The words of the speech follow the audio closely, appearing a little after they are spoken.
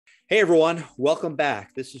Hey everyone, welcome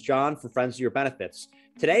back. This is John from Friends of Your Benefits.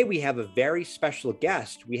 Today we have a very special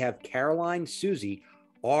guest. We have Caroline Susie,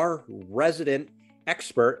 our resident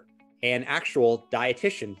expert and actual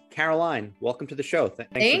dietitian. Caroline, welcome to the show.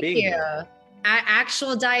 Thanks for being here.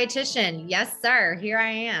 Actual dietitian. Yes, sir. Here I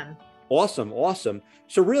am. Awesome.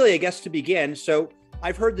 So really, I guess to begin,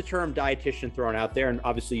 I've heard the term dietitian thrown out there, and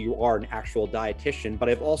obviously you are an actual dietitian, but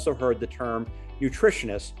I've also heard the term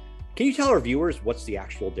nutritionist. Can you tell our viewers what's the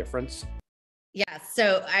actual difference? Yeah,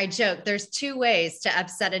 so I joke, there's two ways to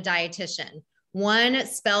upset a dietitian. One,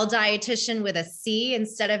 spell dietitian with a C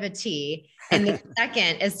instead of a T. And the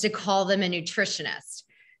second is to call them a nutritionist.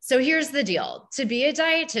 So here's the deal. To be a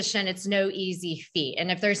dietitian, it's no easy feat. And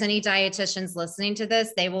if there's any dietitians listening to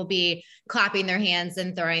this, they will be clapping their hands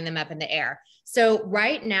and throwing them up in the air. So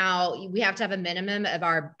right now we have to have a minimum of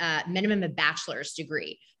our bachelor's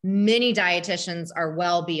degree. Many dietitians are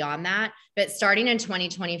well beyond that, but starting in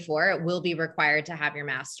 2024, it will be required to have your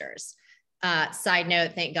master's. Side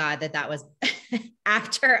note, thank God that was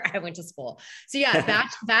after I went to school. So yeah,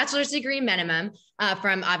 bachelor's degree minimum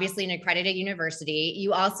from obviously an accredited university.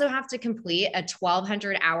 You also have to complete a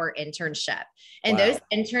 1,200-hour internship. And Those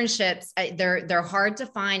internships, they're hard to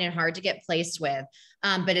find and hard to get placed with.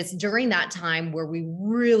 But it's during that time where we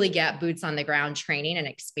really get boots on the ground training and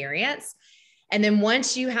experience. And then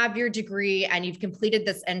once you have your degree and you've completed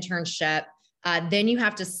this internship, then you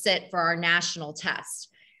have to sit for our national test.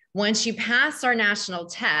 Once you pass our national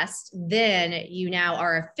test, then you now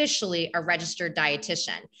are officially a registered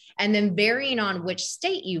dietitian. And then varying on which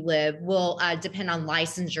state you live will depend on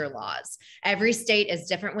licensure laws. Every state is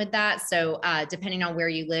different with that. So depending on where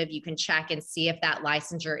you live, you can check and see if that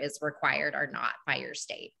licensure is required or not by your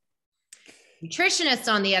state. Nutritionists,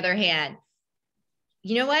 on the other hand,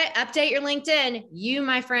 you know what? Update your LinkedIn. You,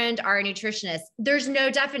 my friend, are a nutritionist. There's no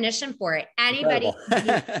definition for it. Anybody.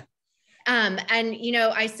 And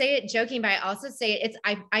I say it joking, but I also say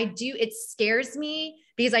it scares me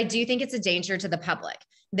because I do think it's a danger to the public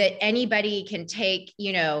that anybody can take,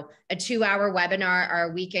 a 2-hour webinar or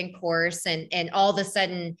a weekend course and all of a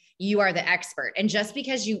sudden you are the expert. And just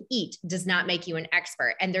because you eat does not make you an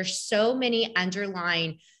expert. And there's so many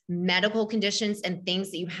underlying medical conditions and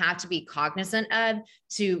things that you have to be cognizant of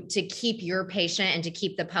to keep your patient and to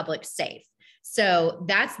keep the public safe. So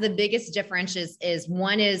that's the biggest difference is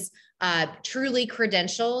one is truly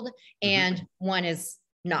credentialed and one is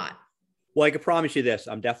not. Well, I can promise you this,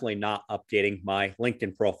 I'm definitely not updating my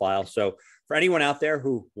LinkedIn profile. So for anyone out there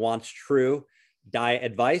who wants true diet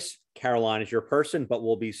advice, Caroline is your person, but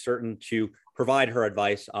we'll be certain to provide her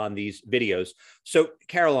advice on these videos. So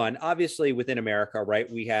Caroline, obviously within America, right,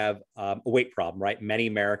 we have a weight problem, right? Many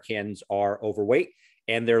Americans are overweight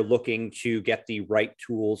and they're looking to get the right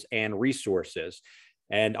tools and resources.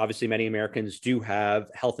 And obviously many Americans do have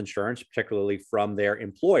health insurance, particularly from their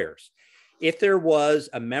employers. If there was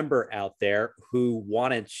a member out there who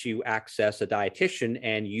wanted to access a dietitian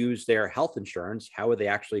and use their health insurance, how would they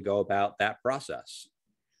actually go about that process?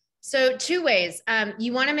 So 2 ways.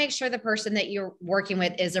 You want to make sure the person that you're working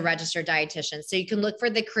with is a registered dietitian. So you can look for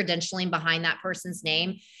the credentialing behind that person's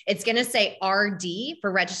name. It's going to say RD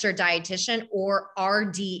for registered dietitian or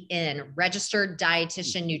RDN, registered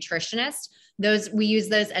dietitian nutritionist. We use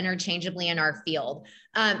those interchangeably in our field.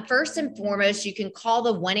 First and foremost, you can call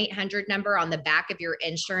the 1-800 number on the back of your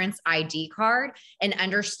insurance ID card and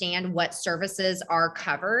understand what services are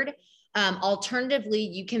covered. Alternatively,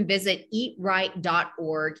 you can visit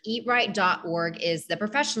eatright.org. Eatright.org is the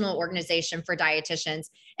professional organization for dietitians.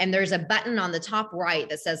 And there's a button on the top right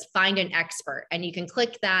that says find an expert. And you can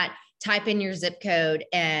click that, type in your zip code,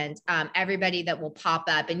 and everybody that will pop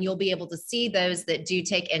up. And you'll be able to see those that do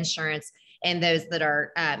take insurance and those that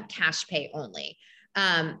are cash pay only.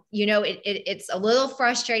 It's a little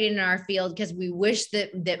frustrating in our field because we wish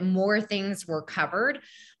that more things were covered.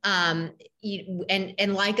 And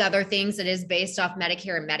like other things, it is based off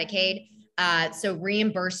Medicare and Medicaid. So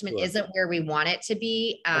reimbursement isn't where we want it to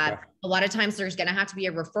be. A lot of times there's going to have to be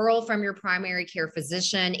a referral from your primary care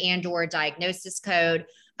physician and or a diagnosis code,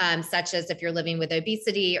 such as if you're living with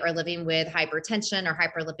obesity or living with hypertension or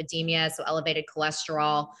hyperlipidemia, so elevated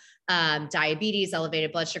cholesterol, diabetes,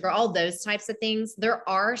 elevated blood sugar, all those types of things. There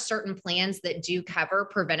are certain plans that do cover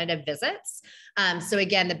preventative visits. So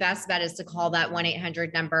again, the best bet is to call that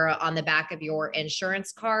 1-800 number on the back of your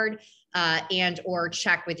insurance card and or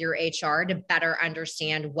check with your HR to better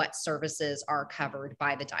understand what services are covered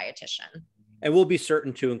by the dietitian. And we'll be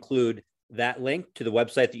certain to include that link to the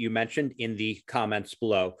website that you mentioned in the comments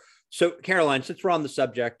below. So, Caroline, since we're on the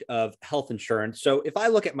subject of health insurance, so if I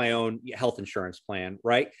look at my own health insurance plan,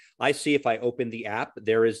 right, I see if I open the app,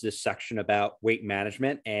 there is this section about weight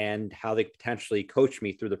management and how they potentially coach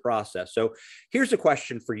me through the process. So, here's a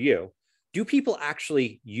question for you. Do people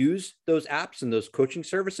actually use those apps and those coaching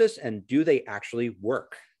services, and do they actually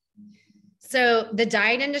work? So the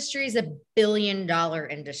diet industry is $1 billion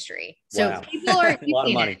industry. So Wow. people are A lot of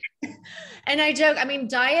using money. it. And I joke, I mean,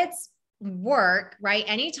 diets work, right?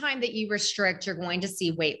 Anytime that you restrict, you're going to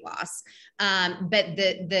see weight loss. But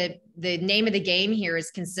the name of the game here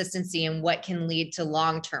is consistency and what can lead to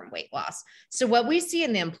long-term weight loss. So what we see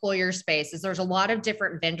in the employer space is there's a lot of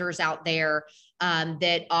different vendors out there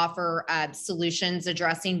that offer solutions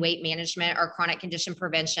addressing weight management or chronic condition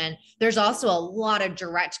prevention. There's also a lot of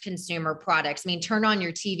direct consumer products. I mean, turn on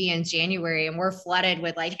your TV in January and we're flooded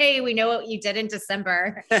with like, hey, we know what you did in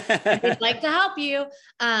December. We'd like to help you.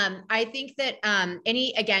 I think that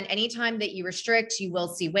anytime that you restrict, you will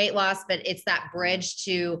see weight loss, but it's that bridge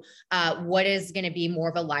to what is going to be more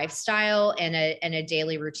of a lifestyle and a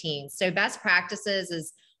daily routine. So best practices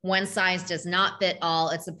is one size does not fit all.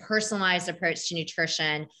 It's a personalized approach to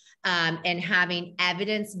nutrition, and having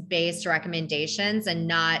evidence-based recommendations and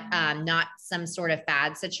not some sort of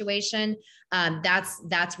fad situation.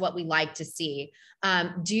 That's what we like to see.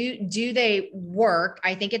 Do they work?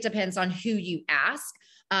 I think it depends on who you ask.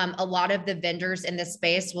 A lot of the vendors in this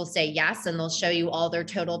space will say yes, and they'll show you all their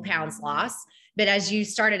total pounds lost. But as you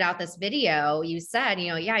started out this video, you said,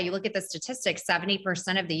 yeah, you look at the statistics,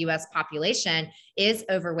 70% of the US population is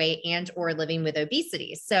overweight and or living with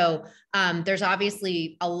obesity. So there's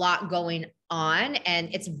obviously a lot going on, and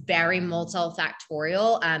it's very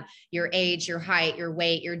multifactorial. Your age, your height, your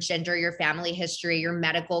weight, your gender, your family history, your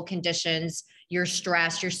medical conditions, your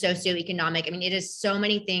stress, your socioeconomic. I mean, it is so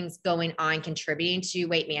many things going on contributing to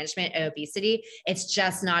weight management and obesity. It's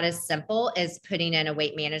just not as simple as putting in a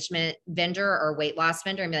weight management vendor or weight loss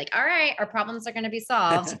vendor and be like, all right, our problems are going to be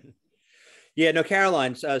solved. Yeah, no,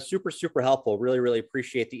 Caroline's super, super helpful. Really, really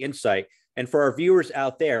appreciate the insight. And for our viewers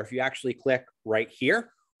out there, if you actually click right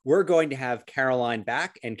here, we're going to have Caroline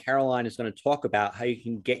back, and Caroline is going to talk about how you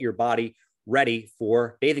can get your body ready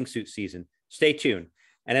for bathing suit season. Stay tuned.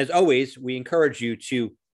 And as always, we encourage you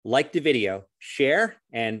to like the video, share,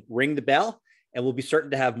 and ring the bell, and we'll be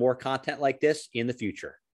certain to have more content like this in the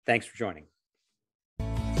future. Thanks for joining.